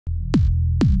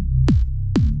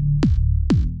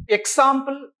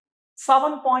Example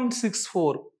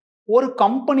 7.64 ஒரு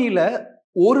கம்பெனியில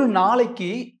ஒரு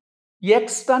நாளைக்கு X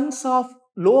tons of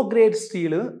low great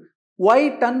steel Y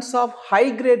tons of high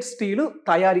grade steel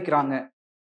தயாரிக்கிறாங்க.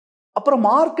 அப்புறம்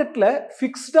மார்க்கெட்ல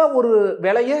பிக்ஸ்டா ஒரு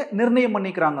விலையை நிர்ணயம்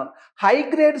பண்ணிக்கிறாங்க. ஹை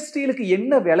கிரேட் ஸ்டீலுக்கு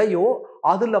என்ன விலையோ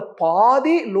அதுல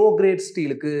பாதி லோ கிரேட்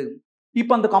ஸ்டீலுக்கு.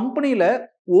 இப்ப அந்த கம்பெனியில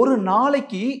ஒரு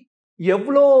நாளைக்கு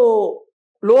எவ்வளோ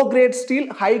low great steel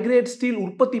high grade steel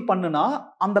உற்பத்தி பண்ணுனா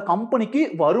அந்த கம்பெனிக்கு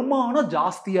வருமானம்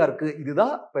ஜாஸ்தியா இருக்கு.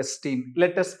 இதுதான் கொஸ்டின்.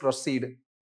 Let us proceed.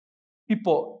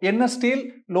 இப்போ என்ன ஸ்டீல்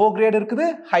லோ கிரேட் இருக்குது,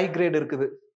 ஹை கிரேட் இருக்குது.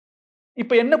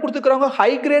 இப்போ என்ன கொடுத்துக்கிறாங்க, ஹை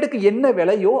கிரேடுக்கு என்ன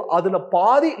விலையோ அதுல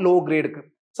பாதி லோ கிரேடுக்கு.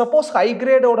 சப்போஸ் ஹை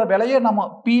கிரேடோட விலையை நம்ம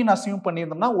P அசியூம்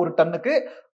பண்ணியிருந்தோம்னா ஒரு டன்னுக்கு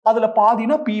அதுல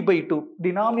பாதினா P/2.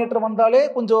 டினாமினேட்டர் வந்தாலே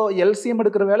கொஞ்சம் எல்சிஎம்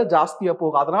எடுக்கிற வேலை ஜாஸ்தியா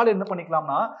போகும். அதனால என்ன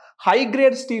பண்ணிக்கலாம்னா ஹை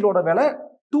கிரேட் ஸ்டீலோட விலை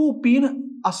 2P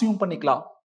அசியூம் பண்ணிக்கலாம்.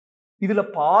 இதுல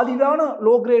பாதிதான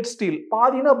லோ கிரேட் ஸ்டீல்,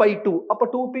 பாதினா by 2. அப்ப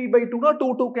 2P/2னா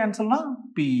 2 கேன்சல்னா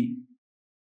P.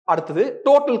 அடுத்தது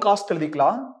டோட்டல் காஸ்ட்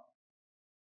எழுதிக்கலாம்.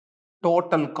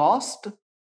 Total cost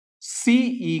C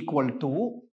equal to,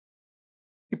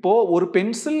 இப்போ ஒரு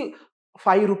பென்சில்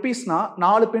 5 rupeesனா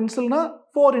 4 பென்சில்னா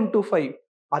 4 into 5.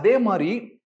 அதே மாதிரி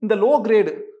இந்த லோ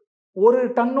கிரேடு ஒரு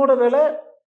டன்னோட விலை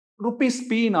rupees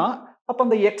P-னா அப்ப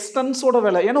அந்த எக்ஸ் டன்ஸோட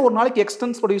விலை, ஏன்னா ஒரு நாளைக்கு எக்ஸ்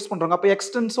டன்ஸ் யூஸ் பண்றாங்க, அப்ப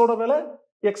எக்ஸ் டன்ஸோட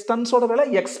விலை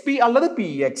XP அல்லது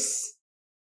PX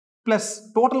பிளஸ்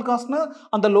டோட்டல் காஸ்ட்னா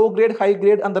அந்த லோ கிரேட் ஹை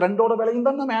கிரேட் அந்த ரெண்டோட விலையும்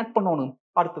தான் நம்ம ஆட் பண்ணணும்.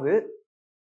 அடுத்தது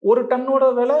ஒரு டன்னோட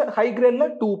விலை ஹை கிரேட்ல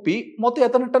 2P, மொத்தம்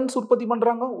எத்தனை டன்ஸ் உற்பத்தி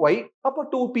பண்றாங்க Y, அப்ப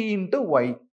 2P into Y,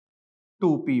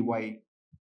 2PY.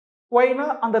 Yனா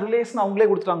அந்த ரிலேஷன் அவங்களே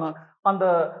கொடுத்துட்டாங்க. அந்த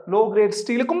low great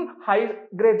ஸ்டீலுக்கும் high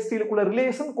grade ஸ்டீலுக்குள்ள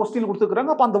relation question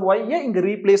கொடுத்துக்கிறாங்க. அப்ப அந்த Y-ஐ இங்க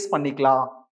ரீப்ளேஸ் பண்ணிக்கலாம்.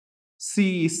 C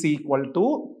is equal to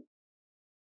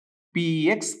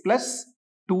PX plus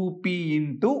 2P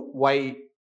into Y.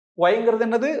 Yங்கிறது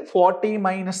என்னது 40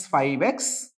 minus 5X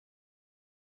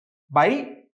by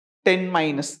 10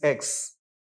 minus X.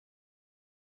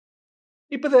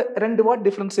 இப்போ இதை ரெண்டு வாட்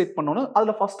டிஃபரன்சியேட் பண்ணணும்.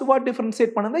 அதுல ஃபர்ஸ்ட் வாட்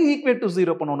டிஃபரன்சியேட் பண்ணது ஈக்குவேட் டு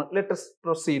 0 பண்ணணும். Let us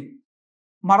proceed.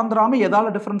 மறந்துடாம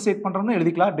எதால டிஃபரன்சியேட் பண்றோம்னு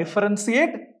எழுதிக்கலாம்.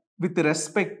 Differentiate with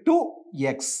respect to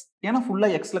X, ஏன்னா ஃபுல்லா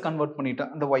எக்ஸ்ல கன்வெர்ட்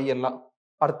பண்ணிட்டேன் அந்த y எல்லாம்.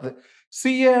 அடுத்தது C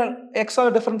x ஆல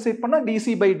டிஃபரன்சியேட் பண்ணா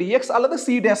dc by dx அல்லது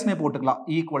c டேஷ்னே போட்டுக்கலாம்.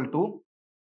 ஈக்குவல் டு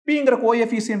pங்கிற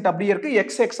கோஎஃபிஷியன்ட் அப்படியே இருக்கு.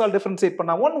 x ஆல் டிஃபரன்சியேட்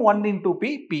பண்ணா 1 into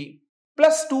p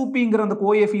பிளஸ் 2pங்கிற அந்த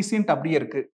கோஎஃபிஷியன்ட் அப்படியே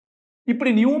இருக்கு.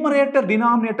 இப்படி நியூமரேட்டர்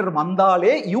டினாமினேட்டர்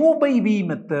வந்தாலே u by v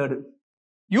method.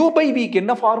 u by v க்கு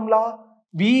என்ன formula?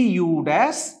 vu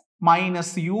dash minus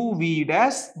uv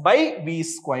dash by v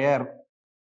square.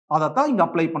 அதைத்தான் இங்க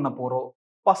அப்ளை பண்ண போறோம்.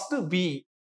 First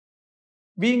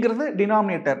vங்கிறது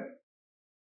denominator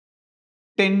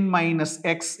 10 minus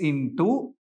x into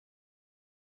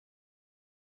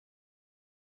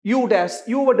u dash,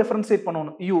 u differentiate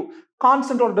பண்ணணும். u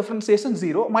கான்ஸ்டன்டோட டிஃபரன்சியேஷன்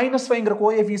 0, -5ங்கிற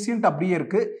கோஎஃபிஷியன்ட் அப்படியே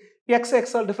இருக்கு.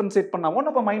 x ஆல் டிஃபரன்சியேட் பண்ணா 1,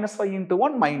 அப்ப -5 into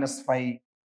 1 -5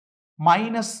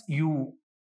 minus u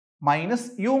minus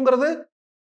uங்கிறது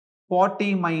 40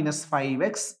 minus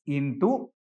 5x into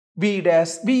v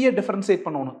dash, v differentiate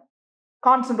பண்ணணும்.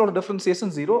 கான்ஸ்டன்டோட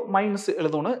டிஃபரன்சியேஷன் 0, மைனஸ்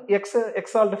எழுதணும். x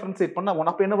ஆல் டிஃபரன்சியேட் பண்ணா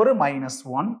 1, அப்ப என்ன வரும்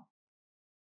 -1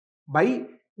 by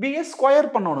v ஸ்கொயர்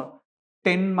பண்ணணும்.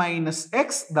 10 minus x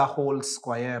the whole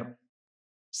square.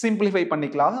 Simplify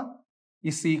பண்ணிக்கலாம்.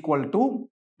 is equal to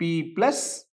p plus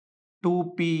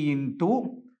 2p into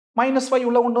 -5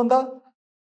 உள்ள கொண்டு வந்தா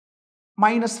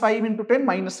 -5 into 10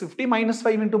 -50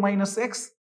 -5 into -x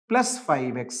plus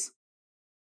 5x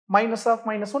minus of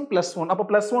 -1 plus 1, அப்ப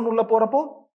 +1 உள்ள போறப்போ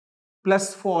plus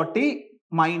 40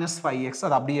 minus 5x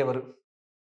அது அப்படியே வரும்.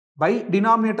 by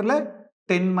denominatorல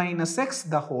 10 minus x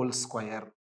the whole square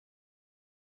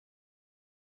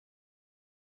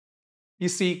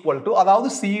is equal to, அதாவது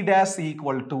c dash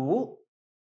equal to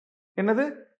என்னது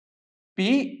p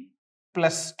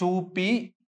plus 2p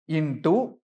into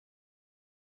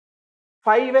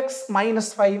 5x minus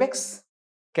 5x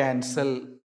cancel.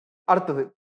 அடுத்தது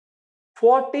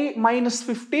 40 minus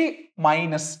 50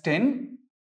 minus 10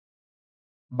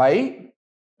 by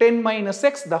 10 minus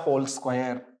x the whole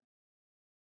square.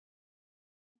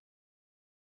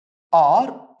 or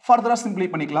further சிம்பிளை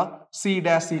பண்ணிக்கலாம். c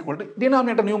dash equal to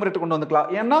denominator numerator கொண்டு வந்துக்கலாம்.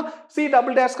 ஏன்னா c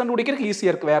double dash கண்டுபிடிக்கிறதுக்கு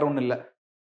ஈஸியா இருக்கு, வேற ஒண்ணும் இல்ல.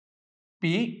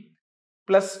 p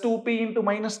plus 2p into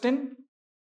 -10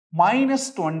 minus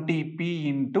 20p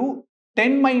into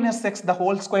 10 minus x the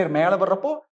whole square மேல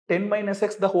வர்றப்போ 10 minus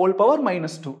x the whole power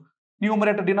 -2.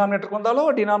 Numerator டினாமினேட்டருக்கு வந்தாலோ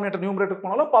டினாமினேட்டர் நியூமரேட்டருக்கு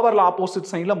போனாலும் பவர்ல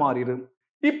ஆப்போசிட் சைன்ல மாறிடுது.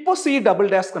 இப்போ c டபுள்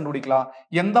டேஷ் கண்டுபிடிக்கலாம்.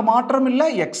 எந்த மாற்றம் இல்ல,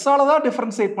 x ஆல தான்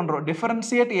டிஃபரன்சியேட் பண்றோம்.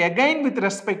 Differentiate again with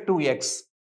respect to x.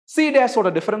 C dash ஓட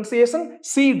differentiation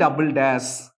C double dash.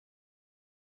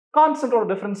 Constant ஓட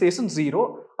differentiation 0.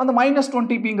 அந்த minus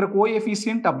 20pங்கிற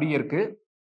coefficient அப்படியே இருக்கு.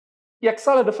 x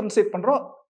ஆல differentiate பண்றோம்.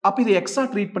 அப்ப இது x ஆ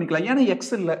ட்ரீட் பண்ணிக்கலாம். ஏன்னா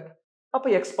x இல்ல. அப்ப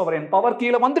x பவர் n. பவர்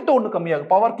கீழே வந்துட்டு ஒன்னு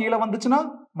கம்மியாகும். பவர் கீழே வந்துச்சுன்னா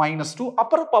 -2.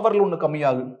 அப்புறம் பவர்ல ஒன்னு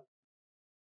கம்மியாகும்.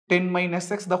 10 minus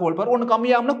x the whole power. ஒன்னு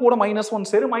கம்மியாகும்னா கூட -1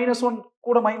 சேரும். -1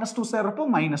 கூட -2 சேர்றப்போ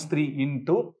 -3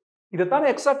 into இதைத்தான்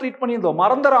x ஆ ட்ரீட் பண்ணியிருந்தோம்.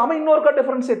 மறந்துடாம இன்னொரு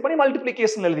டிஃபரன்ஷியேட் பண்ணி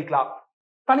மல்டிப்ளிகேஷன் எழுதிக்கலாம்.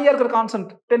 தனியா இருக்கிற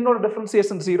கான்ஸ்டன்ட் 10 ஓட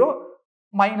டிஃபரன்ஷியேஷன் 0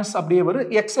 மைனஸ் அப்படியே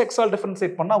வரும். x ஆல்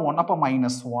டிஃபரன்ஷியேட் பண்ணா 1 அப்ப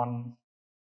 -1.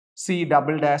 C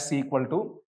double dash equal to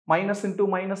minus into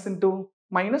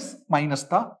minus minus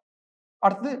தான்.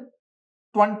 அடுத்து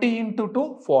 20 into 2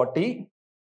 40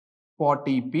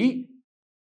 40p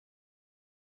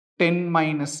 10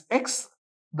 minus x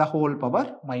the whole power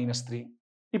 -3.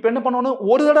 இப்போ என்ன பண்ணனும்?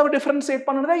 ஒரு தடவை டிஃபரன்ஷியேட்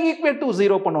பண்ணனும்னா ஈக்குவல் டு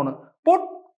 0 பண்ணனும். Put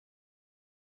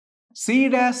c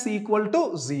dash equal to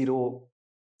 0.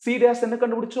 c dash என்ன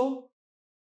கண்டுபிடிச்சோம்?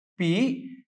 p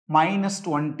minus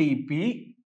 20p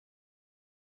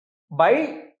by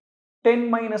 10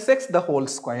 minus x the whole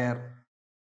square.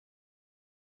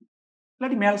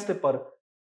 இல்லாட்டி மேல் ஸ்டெப் பாரு.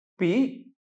 p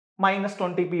minus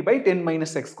 20p by 10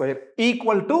 minus x square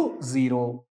equal to 0.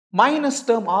 Minus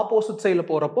term opposite சைடுல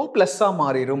போறப்போ பிளஸ்ஸா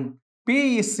மாறிடும். p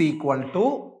is equal to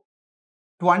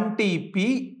 20p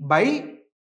by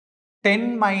 10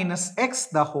 minus x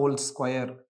the whole square.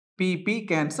 p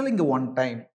cancel இங்க 1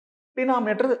 time.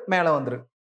 Denominator மேல வந்துரு.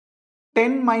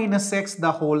 10 minus x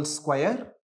the whole square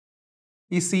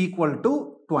is equal to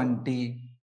 20.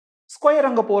 Square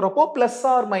அங்க போறப்போ plus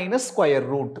R minus square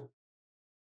root.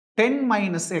 10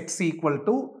 minus x equal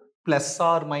to plus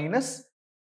or minus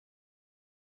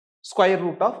square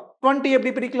root of 20.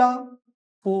 எப்படி பிரிக்கலாம்?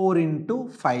 4 into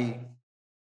 5.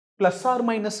 Plus R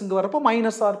minus இங்க வரப்போ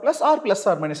minus R plus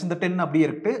R minus. இந்த 10 அப்படியே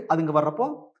இருக்கு. அது இங்க வரப்போ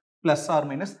பிளஸ் ஆர்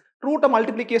மைனஸ். ரூட்டை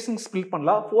மல்டிப்ளிகேஷன் ஸ்பிளிட்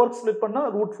பண்ணலாம். 4 ஸ்பிளிட் பண்ணா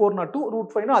 √4 னா 2,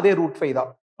 √5 னா அதே √5 தான்.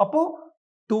 அப்போ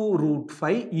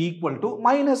 2√5 equal to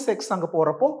minus x அங்க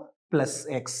போறப்போ plus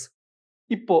x.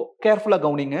 இப்போ கேர்ஃபுல்லா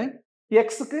கவனிங்க.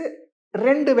 xக்கு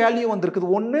ரெண்டு வேல்யூ வந்திருக்குது.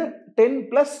 ஒன்னு 10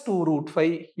 plus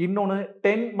 2√5, இன்னொன்னு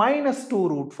 10 minus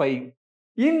 2√5.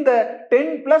 இந்த 10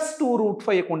 plus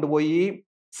 2√5 கொண்டு போய்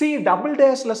c double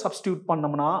dashல சப்ஸ்டிட்யூட்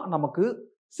பண்ணோம்னா நமக்கு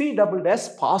c double dash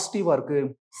பாசிட்டிவா இருக்கு.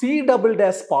 c double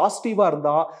dash பாசிட்டிவா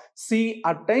இருந்தா c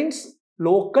attains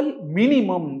local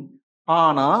minimum.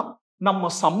 ஆனா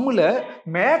நம்ம சம்முல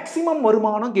மேக்ஸிமம்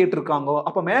வருமானம் கேட்டிருக்காங்க.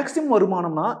 அப்ப மேக்ஸிமம்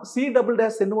வருமானம்னா c double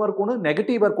dash என்னவா இருக்கணும்?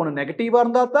 நெகட்டிவா இருக்கணும். நெகட்டிவா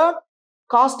இருந்தா தான்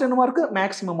காஸ்ட் என்னவா இருக்கு?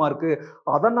 மேக்ஸிமமா இருக்கு.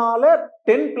 அதனால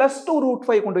 10 plus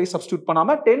 2√5 கொண்டு போய் சப்ஸ்டிட்யூட்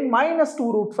பண்ணாம 10 minus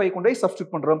 2√5 கொண்டு போய்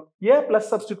சப்ஸ்டிட்யூட் பண்றோம். ஏன் பிளஸ்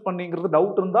சப்ஸ்டிட்யூட் பண்ணீங்கிறது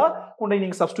டவுட் இருந்தா கொண்டு போய்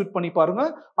நீங்க சப்ஸ்டிட்யூட் பண்ணி பாருங்க.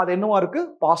 அது என்னவா இருக்கு?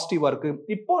 பாசிட்டிவா இருக்கு.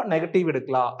 இப்போ நெகட்டிவ்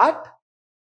எடுக்கலாம். at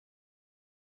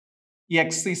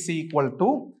x is equal to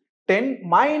 10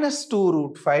 minus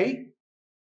 2√5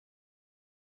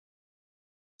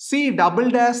 c double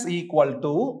dash equal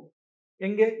to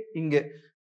எங்க? இங்க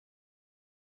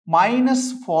minus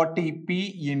 40p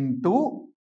into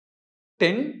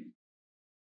 10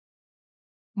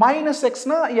 minus x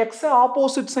னா x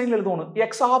ஆப்போசிட் சைன்ல எழுதணும்.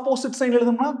 x ஆப்போசிட் சைன்ல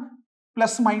எழுதணும்னா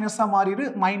பிளஸ் மைனஸா மாறிடு,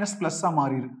 மைனஸ் பிளஸ்ஸா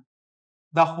மாறிடு.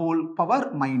 the whole power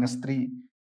 -3.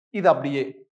 இது அப்படியே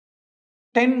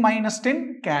 10 minus 10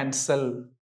 cancel.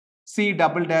 c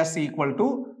double dash equal to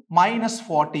minus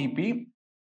 40p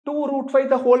 2√5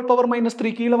 the whole power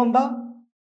 -3 கீழே வந்தா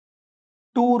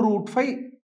 2√5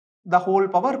 the whole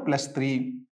power +3.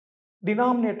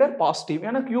 Denominator positive.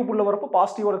 ஏன்னா கியூப் உள்ள வரப்போ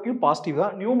பாசிட்டிவோட கியூப் பாசிட்டிவ்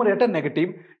தான். Numerator negative.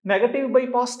 Negative by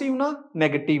பாசிட்டிவ்னா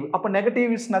negative. அப்ப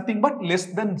negative is nothing but less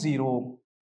than 0.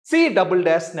 c double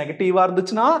dash நெகட்டிவா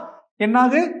இருந்துச்சுன்னா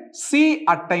என்னாகு? c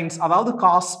attains, அதாவது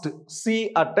காஸ்ட் c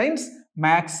அட்டைன்ஸ்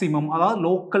மேக்ஸிமம், அதாவது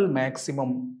லோக்கல்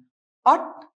மேக்ஸிமம்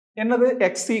அட் என்னது?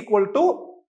 x equal to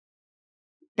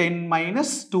 10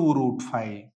 minus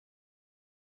 2√5.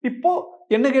 இப்போ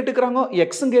என்ன கேட்டுக்கிறாங்க?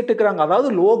 எக்ஸும் கேட்டுக்கிறாங்க. அதாவது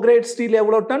லோ கிரேட் ஸ்டீல்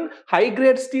எவ்வளவு டன், ஹை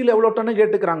கிரேட் ஸ்டீல் எவ்வளவு டன்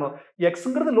கேட்டுக்கிறாங்க.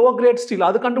 எக்ஸ்ங்கிறது லோ கிரேட் ஸ்டீல்,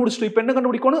 அது கண்டுபிடிச்சிட்டு இப்போ என்ன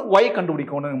கண்டுபிடிக்கணும்? y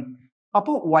கண்டுபிடிக்கணும்.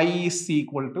 அப்போ y is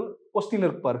equal to question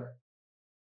இருக்கு பாரு,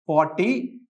 40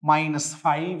 minus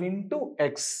 5 into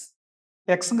x.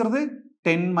 xங்கிறது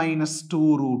 10 minus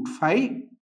 2√5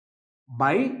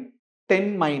 by 10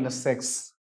 minus x.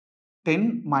 10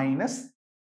 minus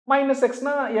x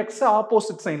னா x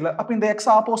ஆப்போசிட் சைன்ல. அப்ப இந்த x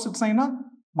opposite China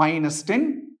 -10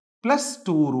 plus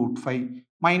 2√5.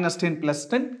 -10 plus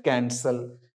 10 cancel.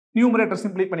 Numerator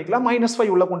சிம்பிளை பண்ணிக்கலாம். -5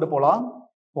 உள்ள கொண்டு போலாம்.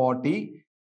 40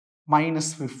 minus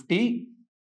 50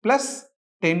 plus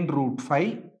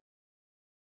 10√5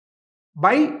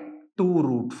 by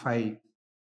 2√5.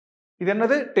 இது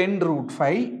என்னது?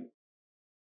 10√5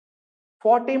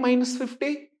 40 minus 50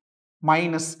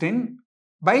 minus 10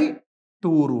 by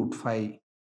 2 root 5.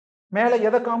 மேல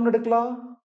எதை காமன் எடுக்கலாம்?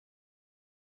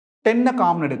 10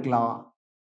 காமன் எடுக்கலாம்.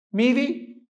 மீதி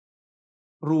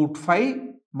root 5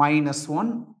 minus 1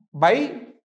 by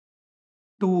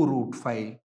 2 root 5.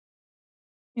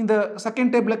 இந்த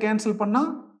செகண்ட் டேபிள கேன்சல் பண்ணா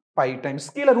 5 times.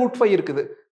 கீழ root 5 இருக்குது.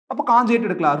 அப்ப கான்ஜுகேட்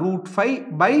எடுக்கலாம். root 5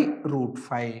 by root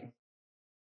 5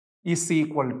 is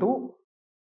equal to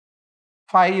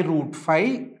 5 root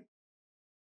 5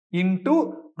 into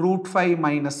root 5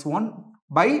 minus 1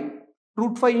 by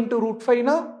root 5 into root 5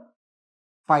 na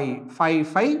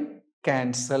 5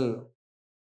 cancel.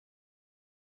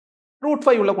 root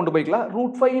 5 உள்ள கொண்டு போய்க்கலாம்.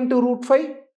 root 5 into root 5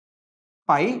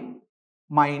 5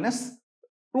 minus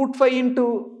root 5 into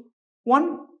 1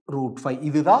 root 5.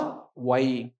 இதுதான் y.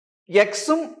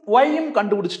 xம் yம்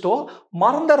கண்டுபிடிச்சிட்டோம்.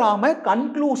 மறந்துடாம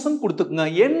கன்க்ளூஷன் கொடுத்துக்குங்க.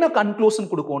 என்ன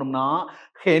கன்க்ளூஷன் கொடுக்கணும்னா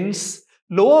hence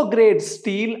low grade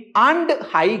steel and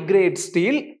high grade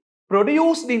steel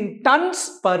produced in tons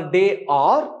per day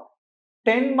are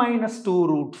 10 minus 2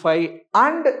 root 5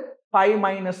 and 5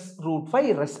 minus root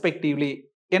 5 respectively.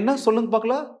 என்ன சொல்லுங்க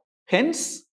பார்க்கலாம். hence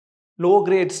low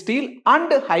grade steel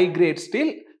and high grade steel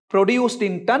produced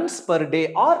in tons per day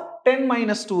are 10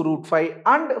 minus 2 root 5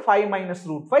 and 5 minus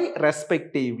root 5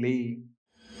 respectively.